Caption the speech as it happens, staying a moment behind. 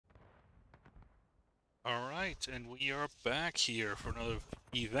Alright, and we are back here for another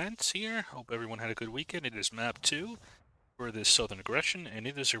event here. Hope everyone had a good weekend. It is map 2 for this Southern Aggression, and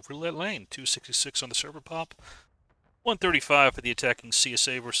it is a roulette lane. 266 on the server pop, 135 for the attacking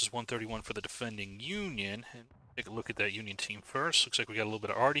CSA versus 131 for the defending Union. And take a look at that Union team first. Looks like we got a little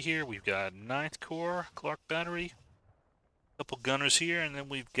bit of arty here. We've got 9th Corps, Clark Battery, a couple gunners here, and then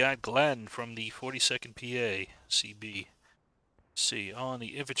we've got Gladden from the 42nd PA, CB. Let's see, on the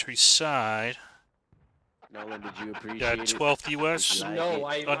infantry side, Nolan, did you appreciate got 12th US No,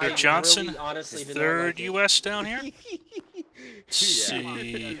 under Johnson, really, honestly, did 3rd not like US down here. Let's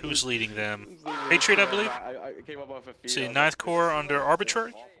see who's leading them. Patriot, I believe. Let's see, 9th Corps under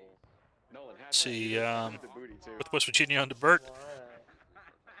Arbitrary. Let's see, Northwest Virginia under Burt.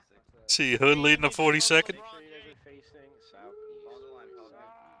 Let's see, Hood leading the 42nd.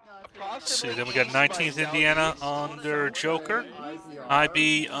 Let's see, then we got 19th Indiana under Joker.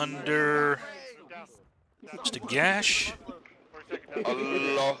 IB under Mr. Gash.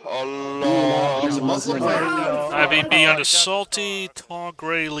 IVB under Salty. Tall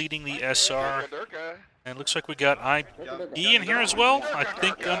Gray leading the SR. And looks like we got IB in here as well. I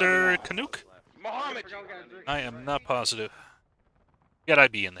think under Canuck. I am not positive. Got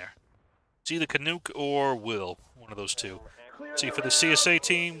IB in there. It's either Canuck or Will. One of those two. See, for the CSA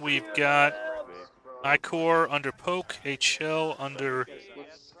team, we've got I-Corps under Poke, HL under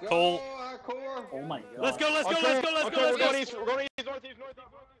Cole. Oh my god. Let's go, let's go, let's go, let's go, let's go. We're going east, northeast.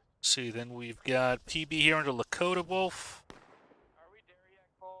 See, then we've got PB here under Lakota Wolf.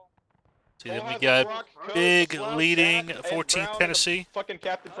 See, then we got Big leading 14th Tennessee. Fucking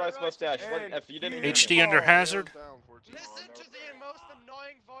Captain Price mustache. HD under Hazard. Listen to the most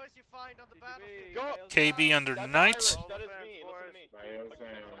annoying voice you find on the battlefield. KB under Knight.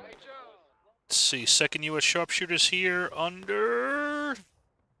 Let's see, 2nd U.S. Sharpshooters here under...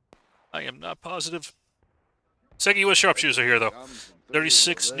 I am not positive. 2nd U.S. Sharpshooters are here, though.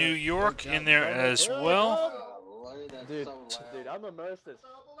 36 New York in there as well. Dude, I'm immersed as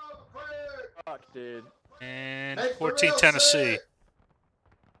fuck, dude. And 14 Tennessee.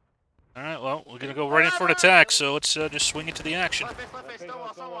 Alright, well, we're going to go right in for an attack, so let's just swing into the action.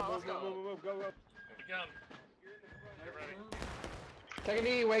 Take a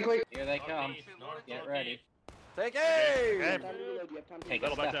knee, wait quick. Here they come. Get ready. Take aim! Take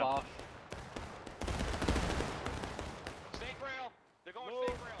a step off. Snake rail. They're going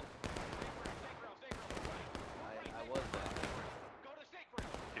snake rail. I was that. Go to snake rail.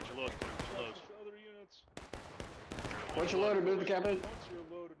 Get your load. Once you're loaded, move the captain.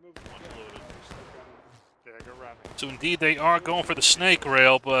 So indeed, they are going for the snake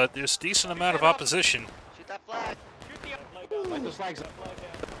rail, but there's a decent amount of opposition. Shoot that flag. Light those flags up.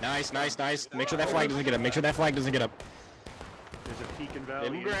 Nice. Make sure that flag doesn't get up. There's a peak and valley.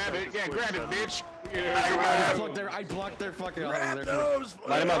 Let me grab it. Yeah, grab it, bitch. I blocked their fucking eyes.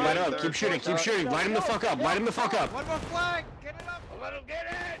 Light him up. Keep shooting. Light him the fuck up. One more flag. Get it up. Let him get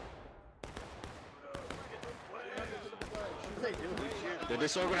it. They're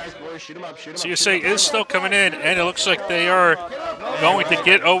disorganized, boys. Shoot him up. CSA is still coming in, and it looks like they are going to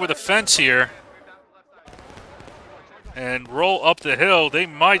get over the fence here and roll up the hill. They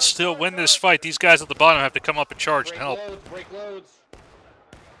might still win this fight. These guys at the bottom have to come up and charge and help. Break loads.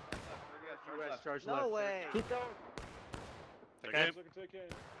 No way. Keep going.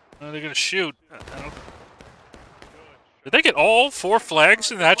 They're going to shoot. Did they get all 4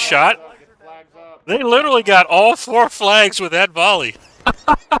 flags in that shot? They literally got all 4 flags with that volley.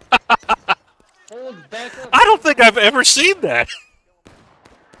 I don't think I've ever seen that.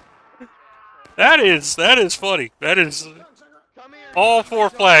 That is funny. That is all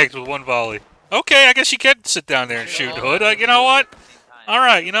 4 flags with 1 volley. Okay, I guess you can sit down there and shoot, Hood. You know what? All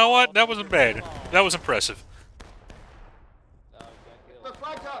right, you know what? That wasn't bad. That was impressive.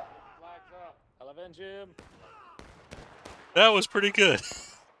 That was pretty good.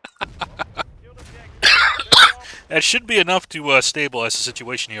 That should be enough to stabilize the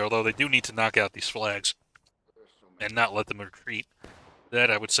situation here, although they do need to knock out these flags and not let them retreat. That,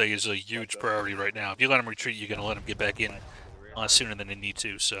 I would say, is a huge priority right now. If you let them retreat, you're going to let them get back in sooner than they need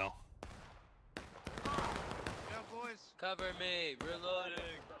to, so. Cover me.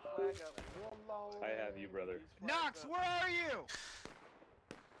 Reloading. I have you, brother. Knox, where are you?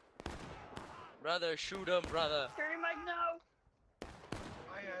 Brother, shoot him, brother.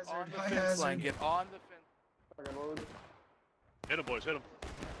 High hazard. Get on the fence. Hit him, boys. Hit him.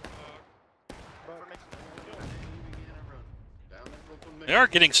 They are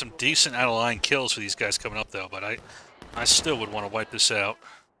getting some decent out-of-line kills for these guys coming up, though, but I still would want to wipe this out.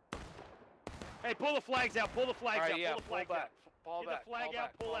 Hey, pull the flags out. Pull the flags out. Yeah, pull the flags out. Fall Get back. the flag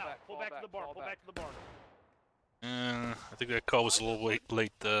out. Pull out. Pull back to the barn. Pull back to the barn. I think that call was a little late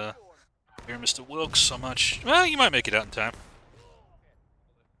here, Mr. Wilkes. I'm not well, you might make it out in time.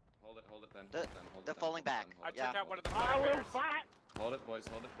 Hold it then. They're falling back. I Yeah. took out one of the flaggers. Hold it, boys.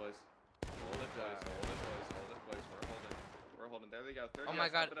 Hold it, boys. We're holding. There they go. 30 Oh my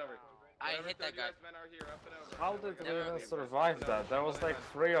yards, God. up and over. I Whatever hit that 30 guy. yards men are here, up and over. How did we Never. even survive that? There was like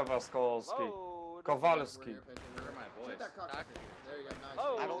 3 of us, Kowalski.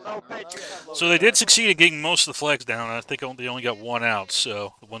 I don't know, Patriot. So they did succeed at getting most of the flags down. I think they only got one out,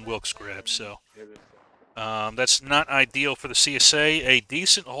 so one Wilkes grab. So that's not ideal for the CSA. A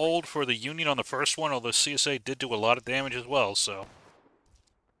decent hold for the Union on the first one, although CSA did do a lot of damage as well. So.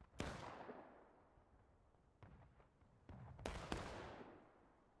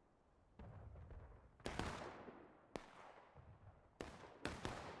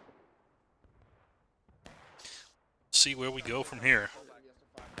 See where we go from here.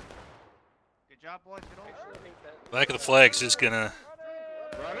 Good job, boys. Get over. Lack of the flags is gonna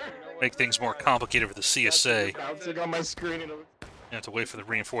make things more complicated for the CSA. Bouncing on my screen. You have to wait for the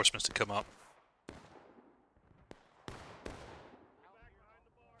reinforcements to come up.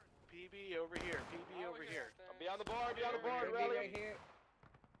 PB over here. PB over here. Beyond the bar, rally. KB,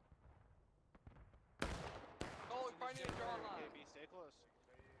 stay close.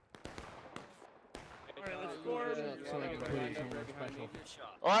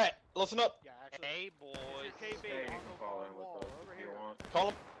 Alright, listen up. Yeah, actually. Hey, boys. KB. Over here. Call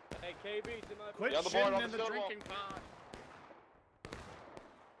him. Hey, KB, tonight. Quit on the board, on the drinking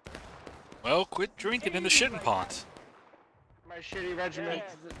Well, quit drinking in the shitting pond. My shitty regiment.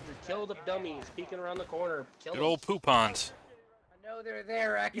 Kill the dummies peeking around the corner. Kill Good old poo ponds. I know they're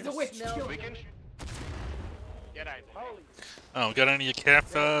there. I can smell them. Get out. Oh, got any of your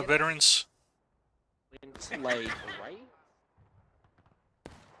CAF veterans? Like, right?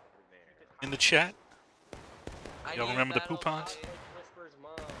 In the chat? I Y'all need remember the battle poo ponds? boys. Whisper's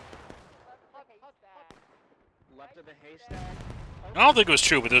mom. Left of the haystack. I don't think it was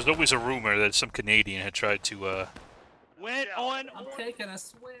true, but there's always a rumor that some Canadian had tried to Went on. taking a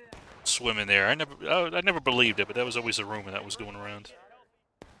swim. swim in there. I never believed it, but that was always a rumor that was going around.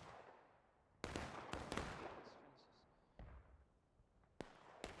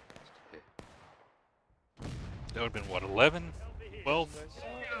 That would have been, what, 11? 12?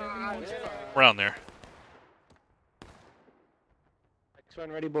 Around there. Checks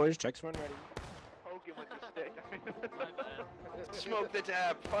when ready, boys. Checks when ready. Poke him with the stick. Smoke the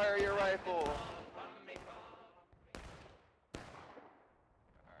tap. Fire your rifle.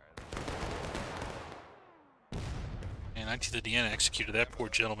 And 19th Indiana executed that poor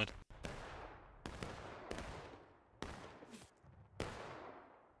gentleman.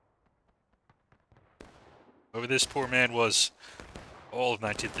 Whoever this poor man was, all of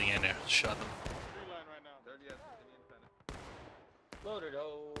 19th Indiana shot them. Loaded.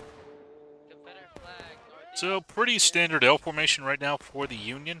 Oh. Confederate flag. So pretty standard L formation right now for the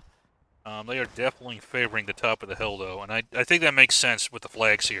Union. They are definitely favoring the top of the hill, though, and I think that makes sense with the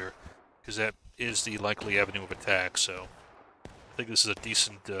flags here, because that is the likely avenue of attack. So I think this is a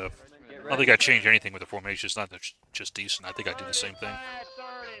decent. I don't think I change anything with the formation. It's not just decent. I think I do the same thing.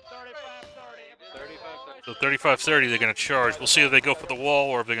 30, 35, 30. So 35-30, they're going to charge. We'll see if they go for the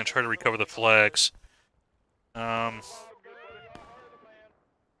wall or if they're going to try to recover the flags. What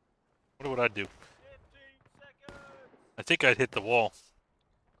would I do? I think I'd hit the wall.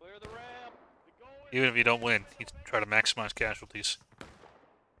 Clear the ramp. Even if you don't win, you try to maximize casualties.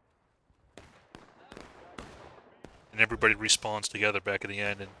 And everybody respawns together back at the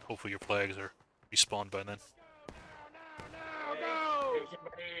end, and hopefully your flags are respawned by then.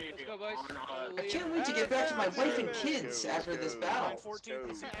 Let's go, boys. I can't wait to get back to my wife and kids after this battle.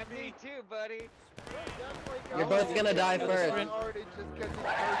 Me too, buddy. You're both gonna die first.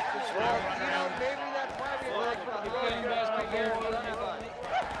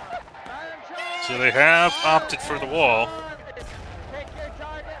 So they have opted for the wall.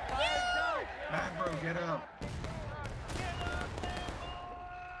 Bro, get up.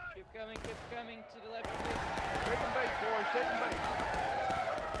 Keep coming to the left.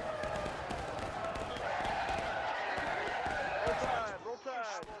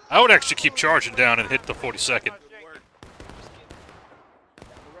 I would actually keep charging down and hit the 42nd.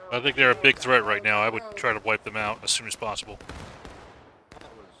 I think they're a big threat right now. I would try to wipe them out as soon as possible.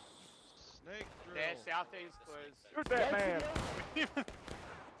 That southeast was. Shoot that man. Bro,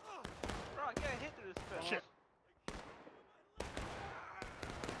 get hit to this fish.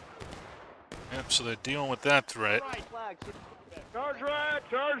 Yep, so they're dealing with that threat. Charge right.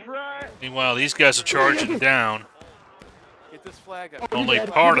 Charge right. Meanwhile, these guys are charging down. Get this flag up. Only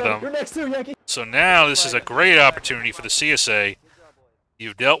part of them. You're next to Yankee. So now this is a great opportunity for the CSA.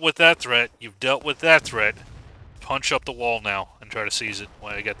 You've dealt with that threat. You've dealt with that threat. Punch up the wall now and try to seize it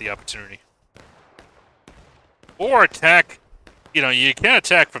when I get the opportunity. Or attack. You know, you can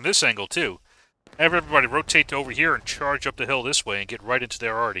attack from this angle too. Have everybody rotate over here and charge up the hill this way and get right into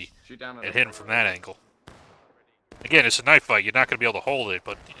their arty and hit them from that angle. Again, it's a knife fight. You're not going to be able to hold it,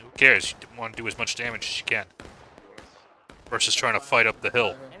 but who cares? You want to do as much damage as you can. Versus trying to fight up the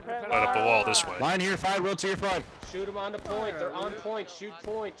hill. Fight up the wall this way. Line here, 5, roll to your front. Shoot them on the point. They're on point. Shoot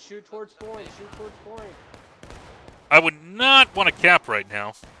point. Shoot towards point. Shoot towards point. I would not want to cap right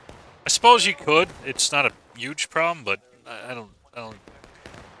now. I suppose you could. It's not a huge problem, but I don't.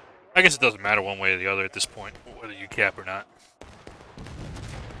 I guess it doesn't matter one way or the other at this point, whether you cap or not.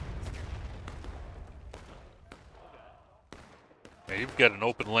 Yeah, you've got an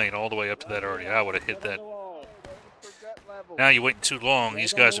open lane all the way up to that already. I would have hit that. Now you're waiting too long.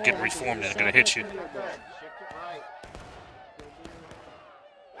 These guys are getting reformed and they're going to hit you.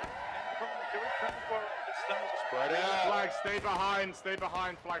 Spread out. Flag, stay behind,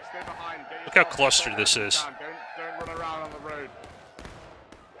 flag, stay behind. Look how clustered this is. Don't run around on the road.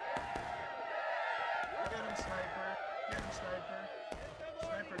 Get him, sniper. Get him, sniper.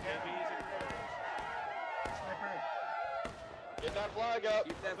 Sniper, get him. Sniper. Get that flag up.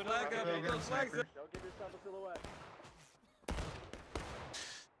 Keep that flag up. Get him, Those flags sniper. up. Don't give yourself a silhouette.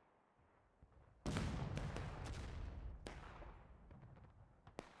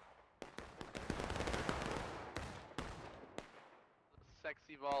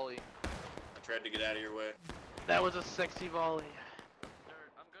 Sexy volley. I tried to get out of your way. That was a sexy volley.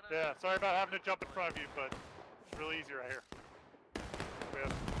 Yeah, sorry about having to jump in front of you, but it's really easy right here. We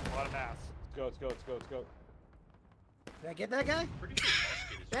have a lot of mass. Let's go. Did I get that guy?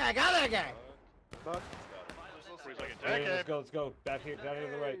 Yeah, I got that guy. Let's go. Back here, down here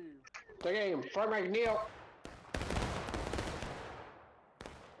to the right. Take aim. Front rank, kneel.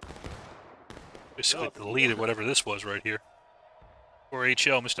 Basically deleted whatever this was right here. Or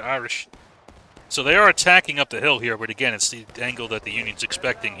HL, Mr. Irish. So they are attacking up the hill here, but again, it's the angle that the Union's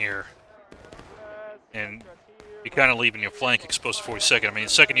expecting here. And you're kind of leaving your flank exposed to 42nd. I mean,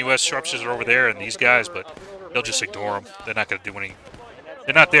 2nd U.S. sharpshooters are over there and these guys, but they'll just ignore them. They're not going to do any...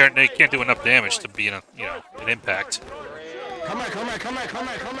 They're not there, and they can't do enough damage to be an impact. Come right.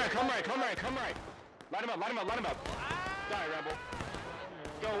 Light him up. Die, Rebel.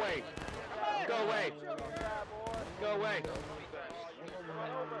 Go away.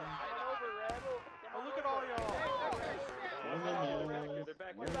 Oh, look at all y'all. Not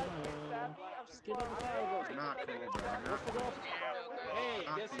cool, bro. Not cool. Hey,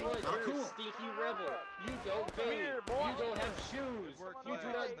 guess what? Not You're cool. a stinky rebel. You don't bathe. You don't have shoes. You do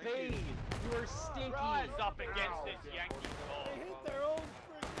not bathe. You are stinky. Rise up against this Yankee ball. They hate their own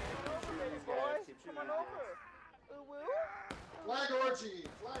freaking boys. Come on over. Flag orgy.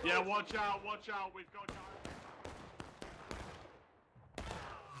 Yeah, watch out. We've got...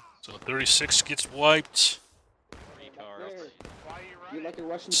 So 36 gets wiped. You like a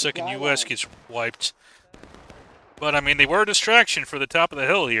Russian 2nd U.S. gets wiped. But, I mean, they were a distraction for the top of the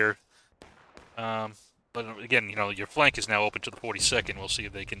hill here. But, again, your flank is now open to the 42nd. We'll see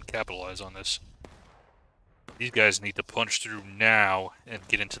if they can capitalize on this. These guys need to punch through now and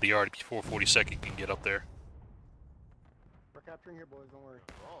get into the arty before 42nd can get up there. We're capturing here, boys. Don't worry.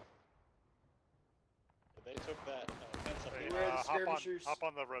 They took that fence up Beware the skirmishers. Hop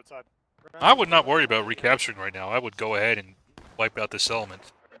on the roadside. I would not worry about recapturing right now. I would go ahead and wipe out this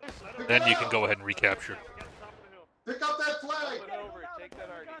element. Then you can go ahead and recapture. Pick up that flag. Take that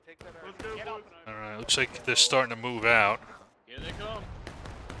already. Take that already. Alright, looks like they're starting to move out. Here they come.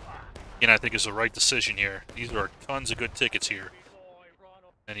 And I think is the right decision here. These are tons of good tickets here.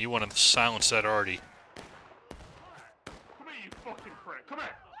 And you want to silence that arty. Come here, you fucking prick. Come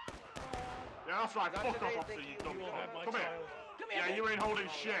here. Yeah, that's right. Fuck off, officer, you dumb cunt. Come here. Yeah, you ain't holding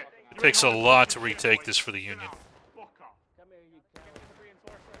shit. It takes a lot to retake this for the Union. Fuck off. Come here, you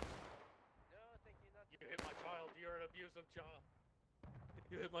reinforcement. No, thank you. Not you hit my child. You're an abusive child.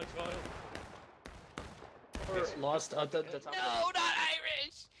 You hit my child. Lost at the top. No, not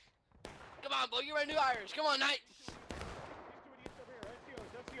Irish! Come on, boy, you're a new Irish. Come on, Knight.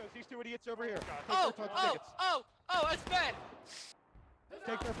 These two idiots over here. Oh, that's bad.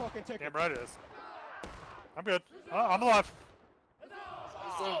 Take their fucking tickets. Damn right it is. I'm good. I'm alive.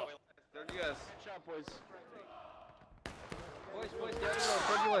 Third US. Shot, boys. Boys, down the road.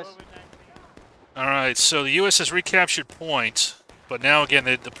 Third US. Alright, so the U.S. has recaptured point. But now, again,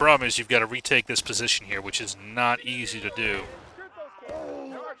 the problem is you've got to retake this position here, which is not easy to do.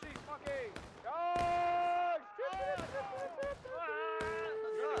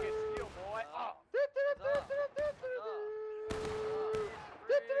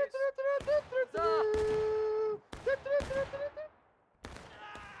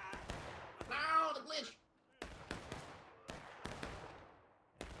 No, the glitch.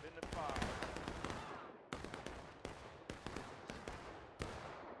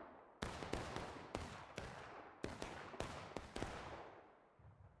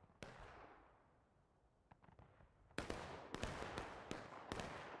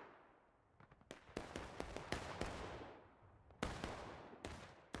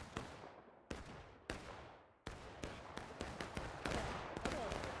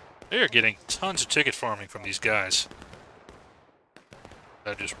 They are getting tons of ticket farming from these guys.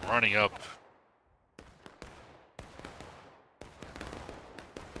 They're just running up.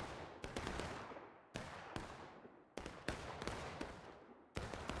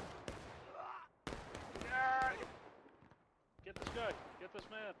 Get this guy. Get this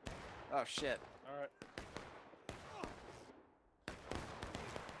man. Oh shit. All right.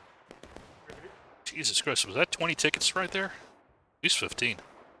 Jesus Christ, was that 20 tickets right there? At least 15.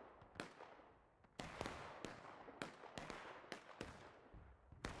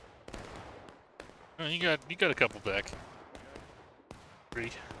 Oh, you got a couple back.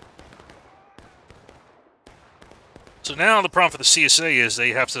 3. So now the problem for the CSA is they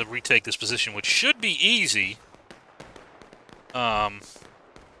have to retake this position, which should be easy. Because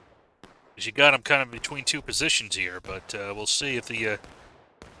you got them kind of between two positions here, but we'll see if the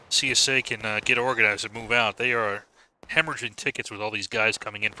CSA can get organized and move out. They are hemorrhaging tickets with all these guys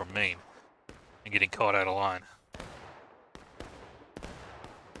coming in from Maine and getting caught out of line.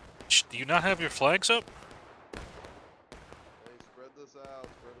 Do you not have your flags up? Hey, spread this out.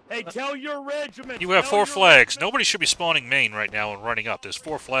 Hey, tell your regiment. You have 4 flags. Nobody should be spawning Maine right now and running up. There's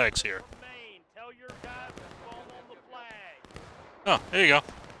 4 flags here. Tell your guys to spawn on the flag. Oh, there you go.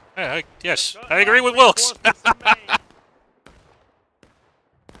 Hey, yes, I agree with Wilkes.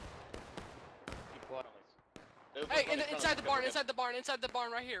 Hey, inside the barn, inside the barn, inside the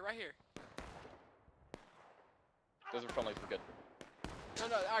barn, right here, right here. Those are friendlies. We're good.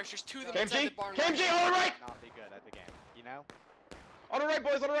 No, Irish, there's 2 of them inside the barn. KMG on the right! Not be good at the game, you know? On the right,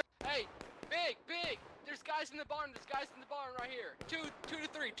 boys, on the right! Hey, big! There's guys in the barn, right here. 2 to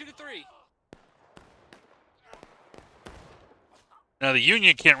 3, 2 to 3. Now, the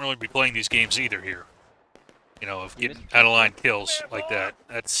Union can't really be playing these games either here. You know, of getting out-of-line kills like that.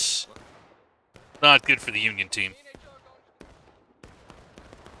 That's not good for the Union team.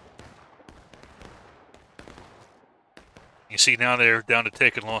 You see now they're down to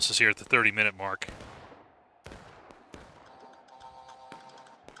taking losses here at the 30-minute mark.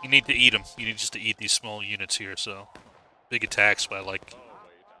 You need to eat them. You need just to eat these small units here, so... Big attacks by, like...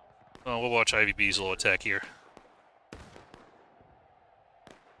 Oh, we'll watch IVB's little attack here.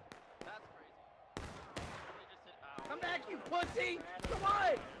 Come back, you pussy! Come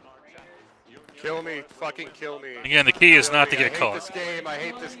on! Kill me, fucking kill me. Again, the key is not to get caught. I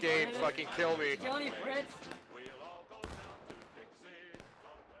hate this game, fucking kill me. Johnny Fritz!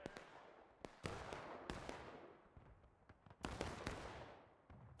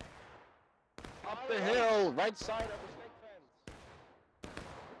 Up the hill, right side of the snake fence.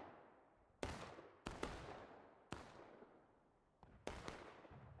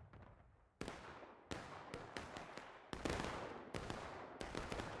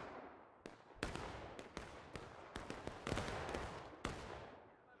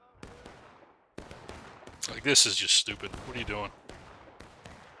 Like, this is just stupid. What are you doing?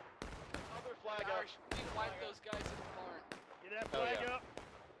 Other flag Irish, we wipe those guys in the barn. Get that flag up.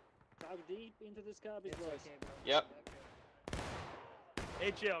 Dive deep into this garbage, boys. Yep.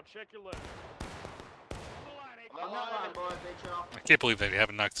 HL, check your left. On that line, boys, HL. I can't believe they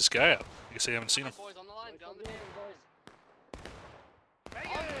haven't knocked this guy out. I guess they haven't seen him. Boys, on the line, down the dam.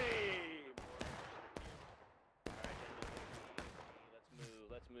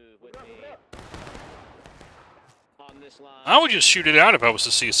 Let's move with me. On this line. I would just shoot it out if I was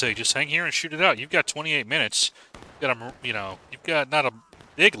the CSA. Just hang here and shoot it out. You've got 28 minutes. You've got you've got not a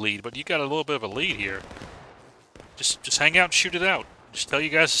big lead, but you got a little bit of a lead here. Just hang out and shoot it out. Just tell you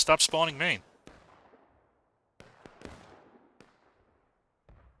guys to stop spawning Maine.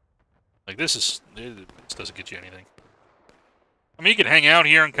 Like, this doesn't get you anything. I mean, you can hang out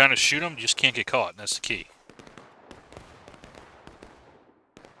here and kind of shoot them, you just can't get caught, and that's the key.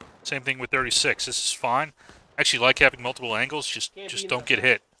 Same thing with 36. This is fine. I actually like having multiple angles, just don't get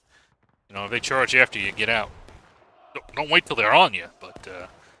hit. You know, if they charge after you, get out. Don't wait till they're on you, but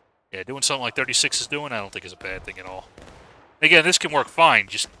yeah, doing something like 36 is doing, I don't think is a bad thing at all. Again, this can work fine,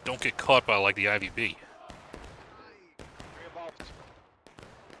 just don't get caught by, like, the IVB.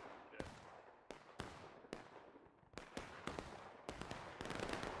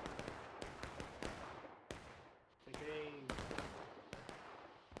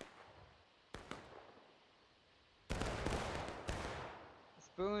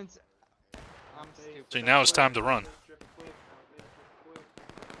 Spoons. I'm stupid. See, now it's time to run. Where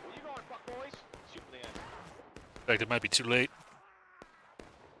you going, fuck boys? Shoot me in. In fact, it might be too late.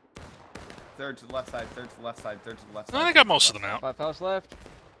 Third to the left side, third to the left side, third to the left No, side. I got most of them out. 5 house left.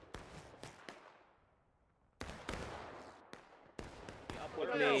 Up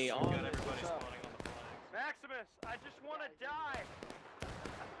with me. On got everybody spawning on the flags. Maximus, I just want to die.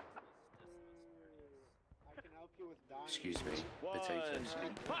 Excuse me.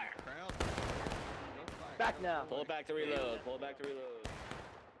 Fire. Back now. Pull it back to reload. Pull it back to reload.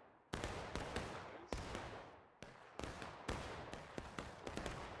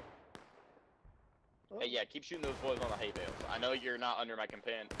 Hey, yeah, keep shooting those boys on the hay bales. I know you're not under my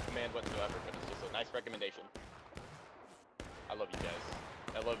command whatsoever, but it's just a nice recommendation. I love you guys.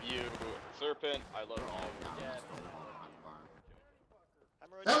 I love you, Serpent. I love all of you.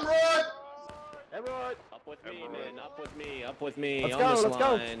 Emerald! Emerald! Up with me, man. Up with me. Up with me. Let's on go, this let's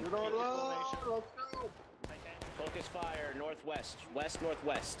go. line. Let's go. Focus fire. Northwest. West,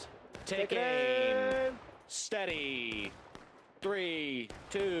 northwest. Take aim. Steady. 3,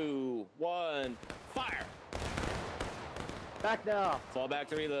 2, 1. Fire! Back now. Fall back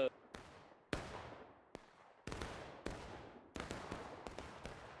to reload.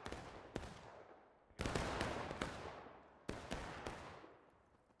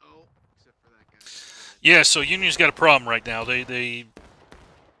 Yeah, so Union's got a problem right now. They're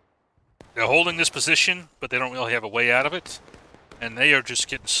holding this position, but they don't really have a way out of it, and they are just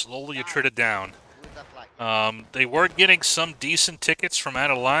getting slowly attrited down. They were getting some decent tickets from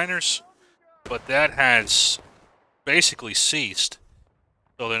out-of-liners, but that has basically ceased.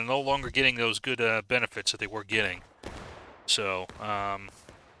 So they're no longer getting those good benefits that they were getting. So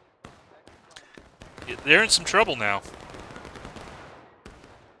they're in some trouble now.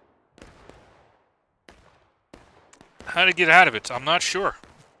 How to get out of it, I'm not sure.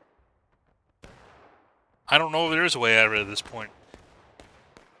 I don't know if there is a way out of it at this point.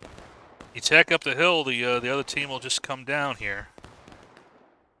 You tack up the hill, the other team will just come down here.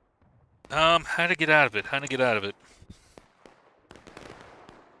 How to get out of it? How to get out of it?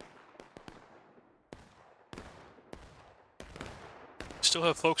 Still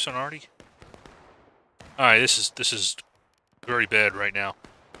have folks on Artie? All right, this is very bad right now.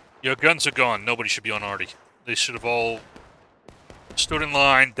 Your guns are gone. Nobody should be on Artie. They should have all stood in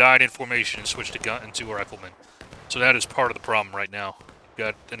line, died in formation, and switched to gun into riflemen. So that is part of the problem right now. You've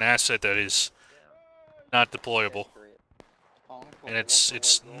got an asset that is not deployable, and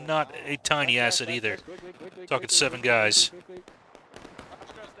it's not a tiny asset either. Talking 7 guys.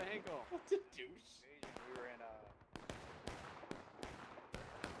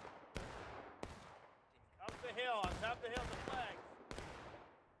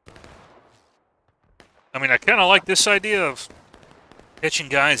 I mean, I kind of like this idea of pitching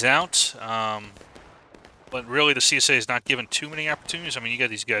guys out, but really the CSA is not given too many opportunities. I mean, you got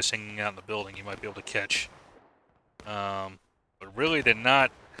these guys hanging out in the building you might be able to catch. But really they're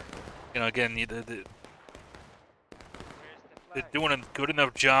not, you know, again, they're doing a good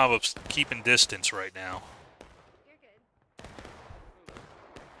enough job of keeping distance right now.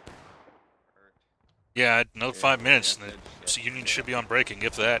 Yeah, another 5 minutes, and the Union should be on breaking,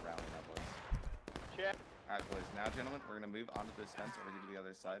 if that. Alright, boys. Now, gentlemen, we're going to move onto this fence over to the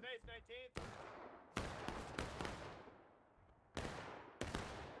other side.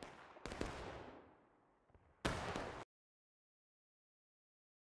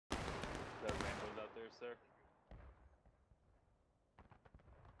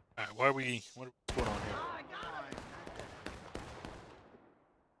 Alright, what's going on here?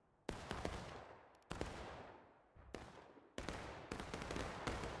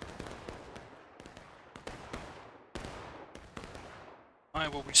 Why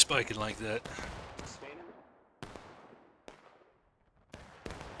were we spiking like that?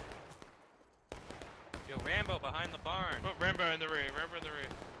 Yo, Rambo behind the barn. Oh, Rambo in the rear. Rambo in the rear.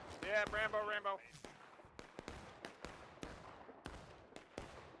 Yeah, Rambo.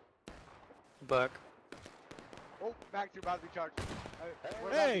 Buck. Oh, back to about to be charged. We're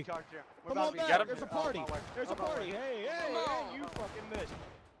Hey, about to be charged here. We're come about on to be back. charged. There's a party. There's a party. Hey, you fucking missed.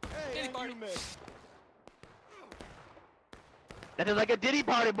 Hey, you missed. That is like a Diddy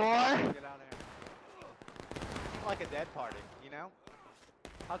party, boy. Get down there. Like a dead party, you know?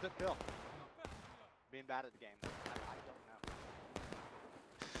 How's it feel? Being bad at the game. I don't know.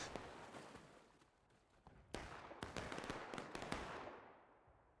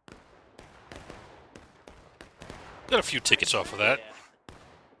 Got a few tickets off of that.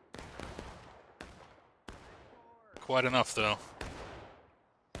 Quite enough, though.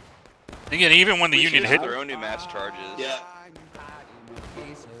 Again, even when the Union hit... their own new match charges. Yeah.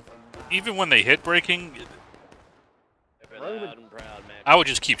 Even when they hit breaking, I would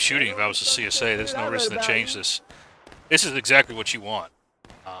just keep shooting if I was a CSA. There's no reason to change this. This is exactly what you want.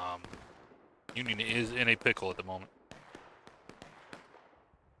 Union is in a pickle at the moment.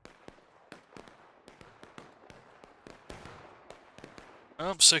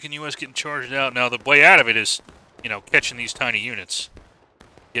 Oh, second U.S. getting charged out. Now, the way out of it is, you know, catching these tiny units.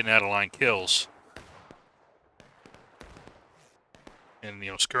 Getting out of line kills. And,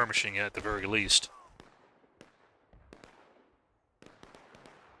 you know, skirmishing at the very least.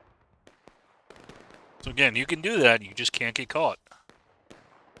 So again, you can do that, you just can't get caught.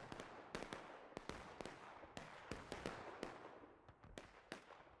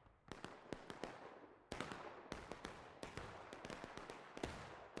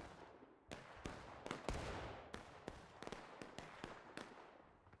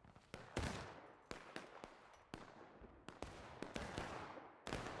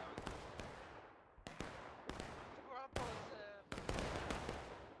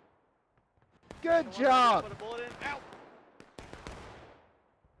 Good job. Calm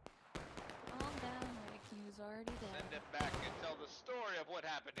down, Rick. He was already dead. Send it back and tell the story of what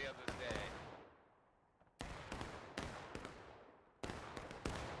happened the other day.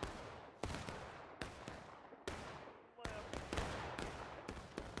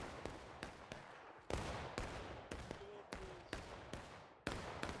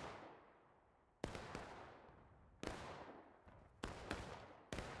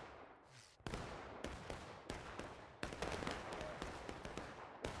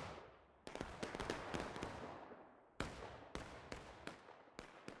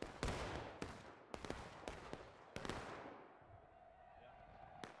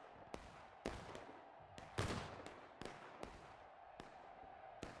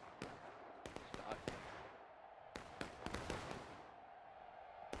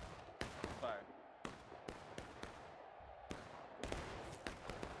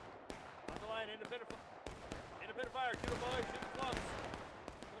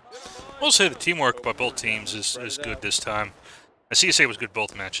 I will say the teamwork by both teams is good this time. The CSA was good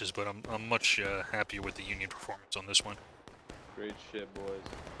both matches, but I'm much happier with the Union performance on this one. Great shit, boys.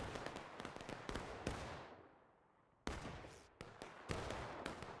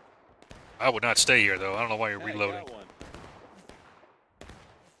 I would not stay here, though. I don't know why you're reloading.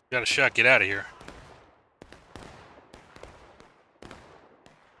 Got a shot, get out of here.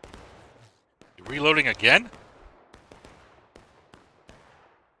 You reloading again?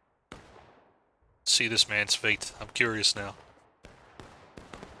 See this man's fate. I'm curious now.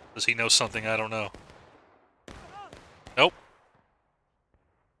 Does he know something I don't know? Nope.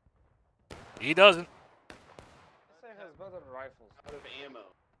 He doesn't. This thing has better rifles. Out of ammo.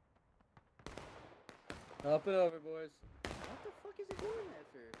 Up it over, boys. What the fuck is he doing that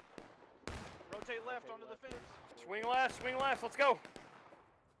for? Rotate left onto the fence. Swing left, let's go.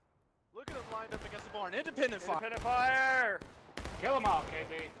 Look at them lined up against the barn. Independent fire. Independent fire. Kill them all,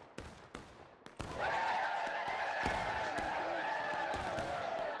 KB.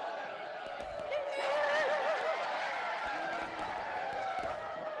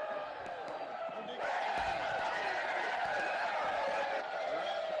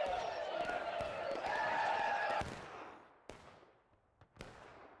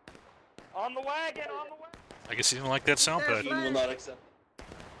 On the wagon, on the wagon. I guess he didn't like that sound pad. Team will not accept.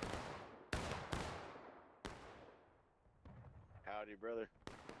 Howdy, brother.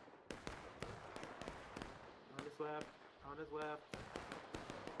 On his left. On his left.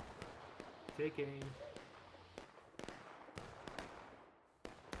 Take aim.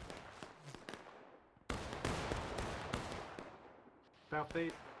 South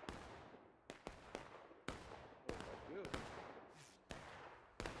face.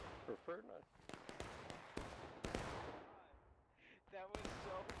 Preferred not. That was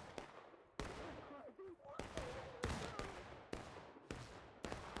so.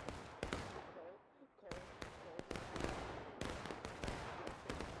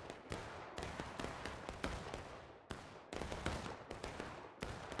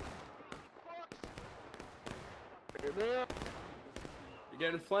 You're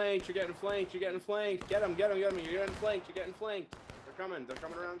getting flanked, you're getting flanked, you're getting flanked. Get him, get him, get him. You're getting flanked, you're getting flanked. They're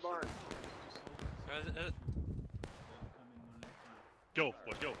coming around the barn. Go,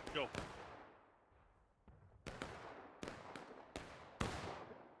 boy, go, go.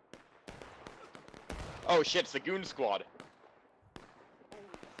 Oh shit, it's the goon squad.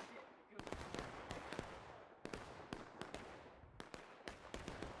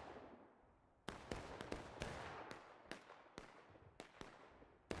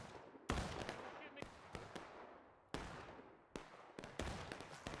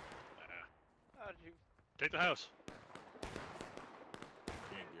 Take the house.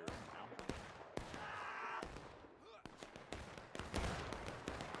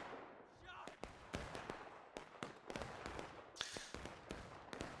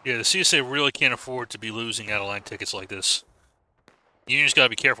 Yeah, the CSA really can't afford to be losing out-of-line tickets like this. You just gotta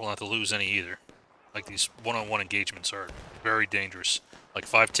be careful not to lose any either. Like, these one-on-one engagements are very dangerous. Like,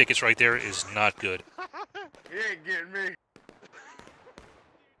 5 tickets right there is not good. You ain't getting me.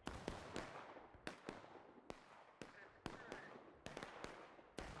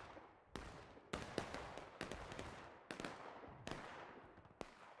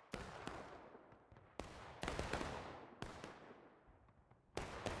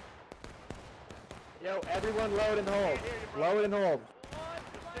 Yo, everyone load and hold. Load and hold.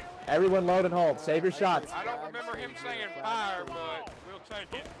 Everyone load and hold. Save your shots. I don't remember him saying fire, but we'll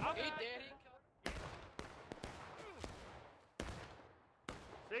take it. Hey, Daddy.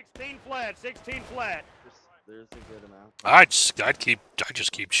 16 flat, 16 flat. There's a good amount. I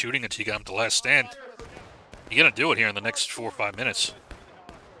just keep shooting until you get them to last stand. You're gonna do it here in the next 4 or 5 minutes.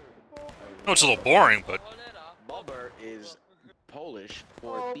 I know it's a little boring, but Bobber is Polish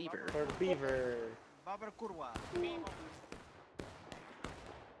for beaver. For beaver. Bobber kurwa.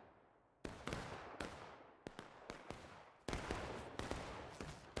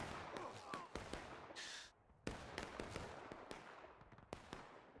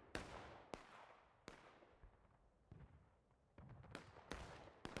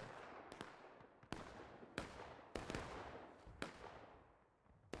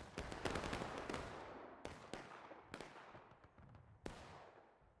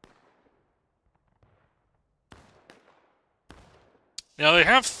 now they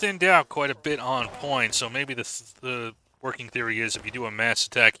have thinned out quite a bit on point, so maybe the working theory is if you do a mass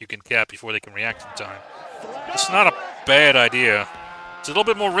attack, you can cap before they can react in time. It's not a bad idea. It's a little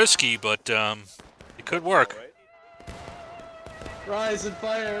bit more risky, but it could work. Rise and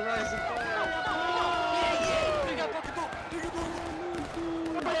fire! Rise and fire!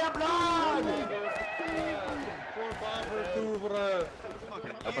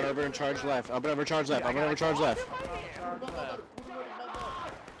 Up and over and charge left. Up and over, charge left. Up and over, charge left.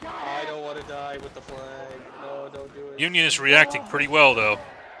 I don't want to die with the flag. No, don't do it. Union is reacting pretty well, though.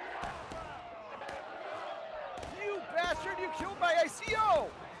 You bastard! You killed my ICO!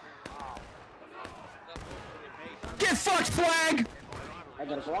 Get fucked, flag! I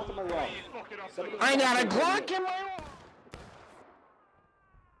got a Glock in my wall. I got a Glock in my wall!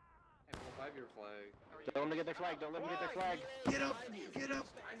 Don't let them get their flag. Don't let them get their flag. Get up! Get up!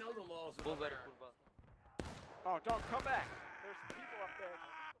 I know the laws. Oh, don't come back. There's some people up there.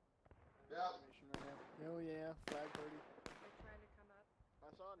 Yeah. Oh yeah, flag party. I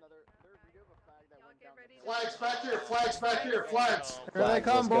saw another. There's a video of a flag that went down. Flags back here! Flags back here! Flags! Here they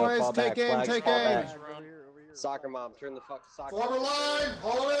come, boys. Take aim, take aim. Soccer mom, turn the fuck soccer. Forward line!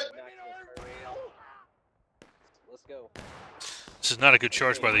 Hold it! Let's go. This is not a good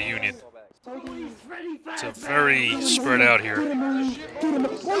charge by the Union. It's a very spread out here.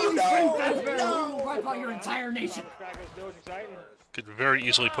 Wipe out your entire nation. Could very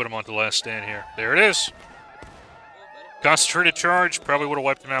easily put him onto the last stand here. There it is. Concentrated charge. Probably would have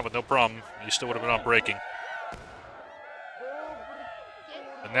wiped him out with no problem. You still would have been on breaking.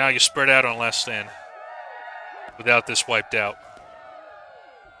 And now you spread out on last stand. Without this wiped out.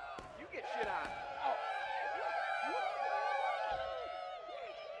 You get shit on.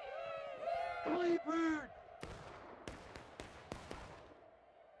 Bird.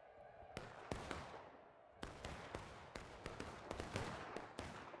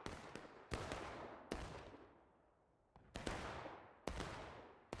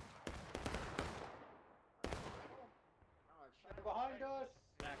 Behind us.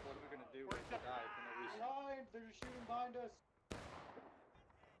 Mac, what are we gonna do if we die for no reason? Behind, they're just shooting behind us.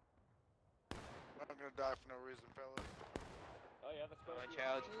 I'm gonna die for no reason, fellas. Oh yeah, that's good.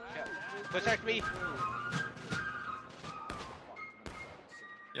 Challenge. Protect me.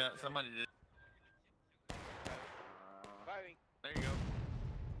 Yeah, somebody did. Firing. There you go.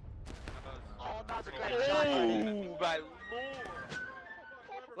 Oh, that's a great shot. Oh, my lord.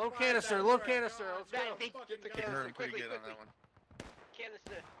 Low canister, low canister. Let's go. Get the canister pretty good on that one.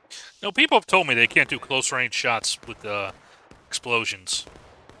 Canister. No, people have told me they can't do close range shots with explosions.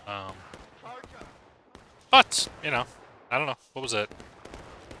 But, you know, I don't know. What was that?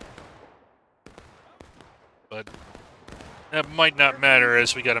 But that might not matter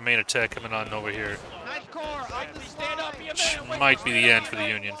as we got a main attack coming on over here. Nice car. Stand up. Be a Which man. might be the end for the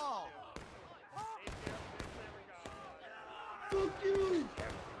Union.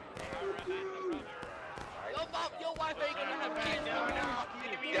 Your wife ain't gonna have kids.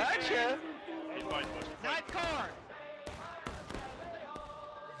 Gotcha.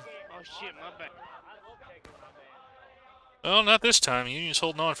 shit, my bad. Well, not this time. Union's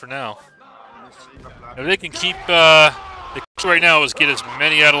holding on for now. If they can keep, the key right now is get as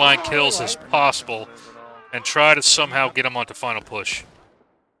many out-of-line kills as possible and try to somehow get them onto final push.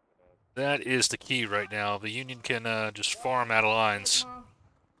 That is the key right now. The Union can just farm out of lines.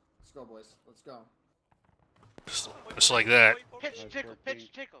 Let's go, boys. Let's go. Just like that. Pitch tickle,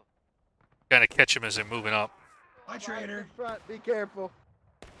 pitch tickle. Kind of catch them as they're moving up. Hi, trader. Front, be careful.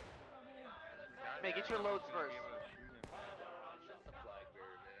 Hey, get your loads first.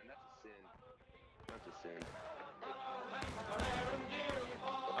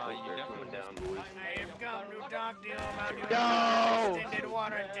 You definitely down, boys. I have come to talk to you about your extended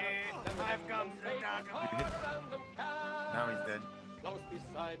warranty. I've come to talk about... Now he's dead.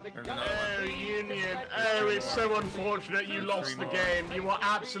 There's another Oh, Union. Oh, it's so unfortunate you lost the game. You were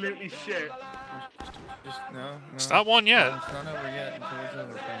absolutely shit. Just no. It's not one yet. It's not over yet until it's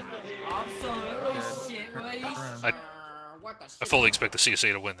over. Absolutely shit, right? I fully expect the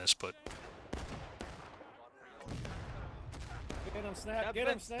CSA to win this, but Get him, Snap. Get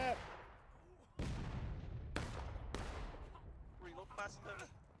him, Snap.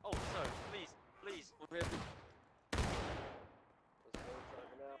 Oh, sir, please, please.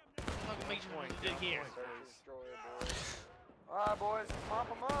 Make one. Dig here. Alright, boys, pop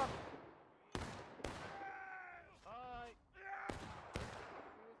them up. Alright.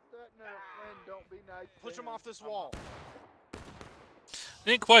 Push them off this wall.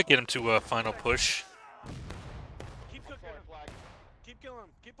 didn't quite get him to final push. Keep cooking him. Keep killing him.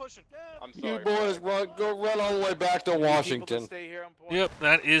 Keep pushing. I'm sorry. You boys run all the way back to Washington. Stay here on point. Yep,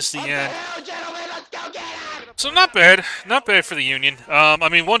 that is the end. Gentlemen, let's go get him! So not bad for the Union. I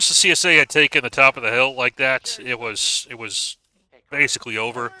mean, once the CSA had taken the top of the hill like that, it was basically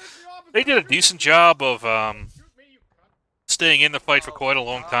over. They did a decent job of staying in the fight for quite a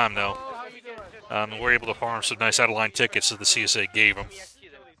long time, though. And we're able to farm some nice out-of-line tickets that the CSA gave them.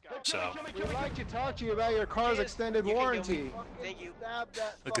 So, We'd like to talk to you about your car's extended warranty. Thank you. I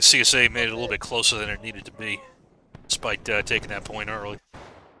think the CSA made it a little bit closer than it needed to be, despite taking that point early.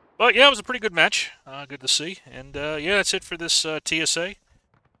 But yeah, it was a pretty good match. Good to see. And yeah, that's it for this TSA.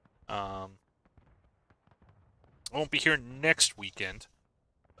 I won't be here next weekend,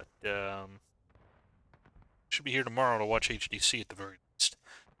 but should be here tomorrow to watch HDC at the very least.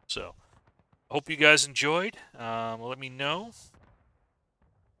 So, hope you guys enjoyed. Let me know.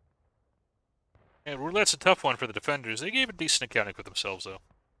 And Roulette's a tough one for the defenders. They gave a decent accounting for themselves, though.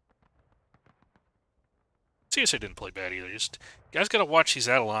 CSA didn't play bad either. Just you guys got to watch these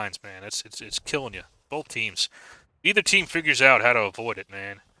out of lines, man. It's killing you. Both teams. Either team figures out how to avoid it,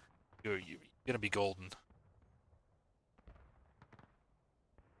 man. You're gonna be golden.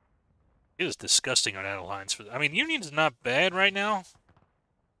 It is disgusting on out of lines. I mean, Union's not bad right now.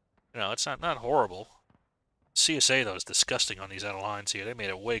 No, it's not horrible. CSA though is disgusting on these out of lines here. They made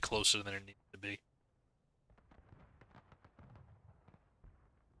it way closer than it needed to be.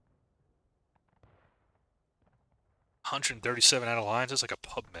 137 out of lines. It's like a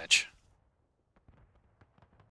pub match.